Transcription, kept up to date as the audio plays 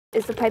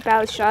Is the pipe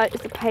out of the shot?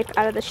 Is the pipe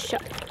out of the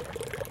shot?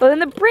 Well, then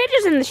the bridge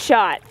is in the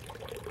shot.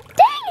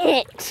 Dang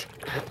it!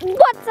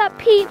 What's up,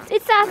 peeps?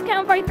 It's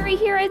SaskCount53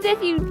 here, as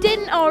if you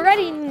didn't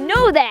already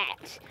know that.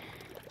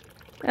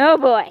 Oh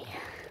boy.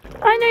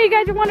 I know you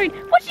guys are wondering,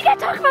 what you gonna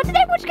talk about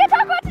today? What you gonna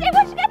talk about today?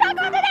 What you gonna talk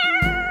about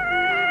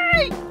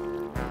today?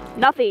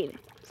 Nothing.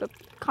 So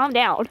calm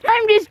down.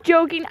 I'm just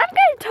joking. I'm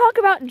gonna talk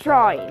about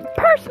drawing.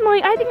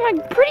 Personally, I think I'm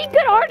a pretty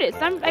good artist.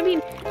 I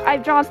mean,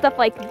 I've drawn stuff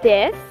like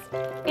this,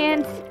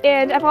 and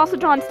I've also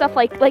drawn stuff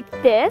like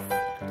this,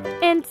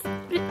 and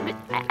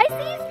I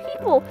see these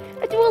people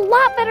that do a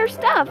lot better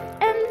stuff.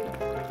 And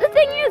the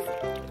thing is,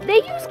 they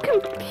use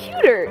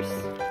computers.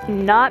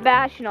 Not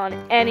bashing on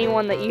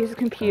anyone that uses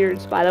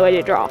computers, by the way,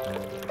 to draw.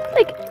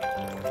 Like,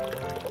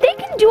 they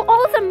can do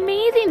all this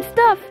amazing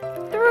stuff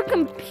through a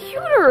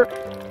computer.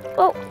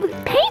 Well, with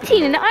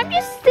painting, and I'm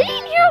just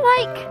sitting here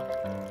like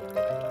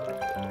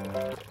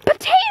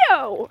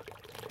potato.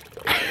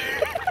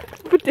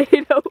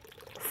 Potato.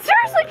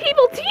 Seriously,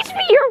 people, teach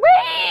me your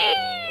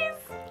ways.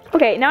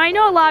 Okay, now I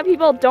know a lot of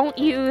people don't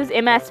use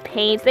MS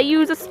Paint. They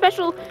use a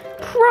special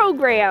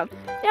program.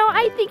 Now,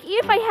 I think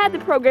if I had the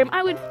program,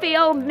 I would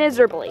fail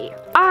miserably.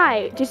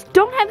 I just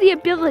don't have the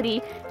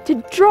ability to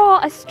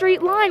draw a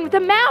straight line with a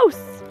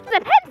mouse. With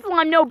a pencil,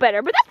 I'm no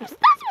better, but that's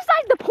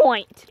beside the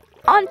point.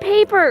 On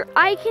paper,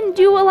 I can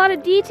do a lot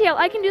of detail.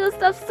 I can do this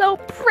stuff so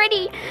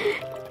pretty.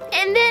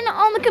 And then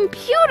on the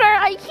computer,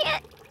 I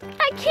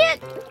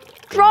can't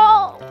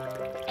draw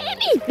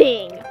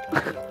anything.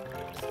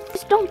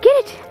 Just don't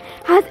get it.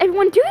 How does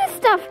everyone do this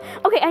stuff?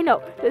 Okay, I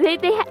know. They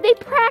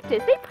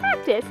practice. They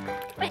practice.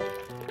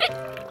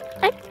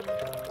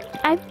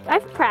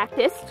 I've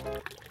practiced.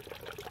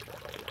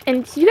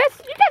 And you got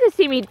to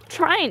see me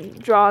try and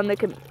draw on the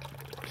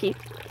computer.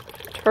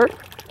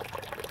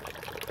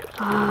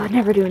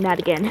 Never doing that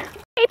again.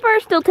 Paper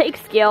still takes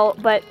skill,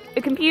 but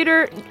a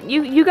computer,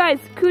 you guys,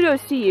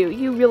 kudos to you.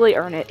 You really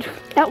earn it.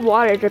 That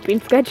water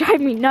dripping's gonna drive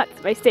me nuts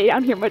if I stay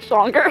down here much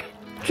longer.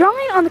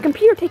 Drawing on the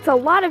computer takes a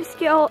lot of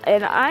skill,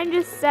 and I'm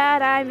just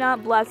sad I'm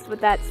not blessed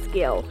with that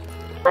skill.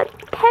 But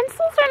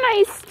pencils are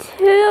nice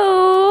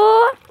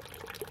too,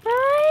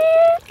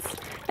 right?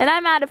 And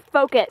I'm out of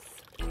focus.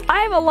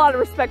 I have a lot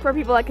of respect for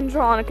people that can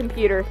draw on a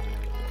computer,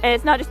 and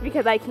it's not just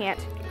because I can't.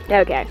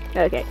 Okay.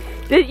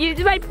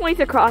 My points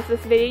across this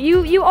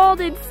video. You all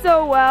did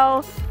so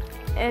well,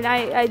 and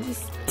I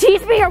just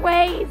teach me your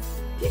ways.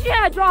 Teach me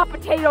how to draw a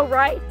potato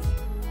right.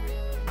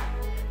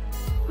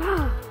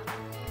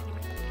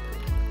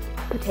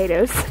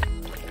 Potatoes.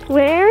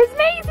 Where's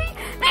Maisie?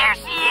 There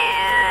she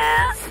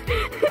is!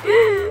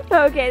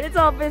 Okay, that's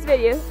all for this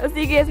video. I'll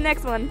see you guys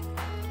next one.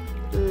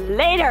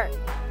 Later!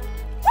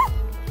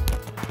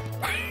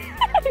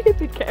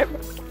 The camera.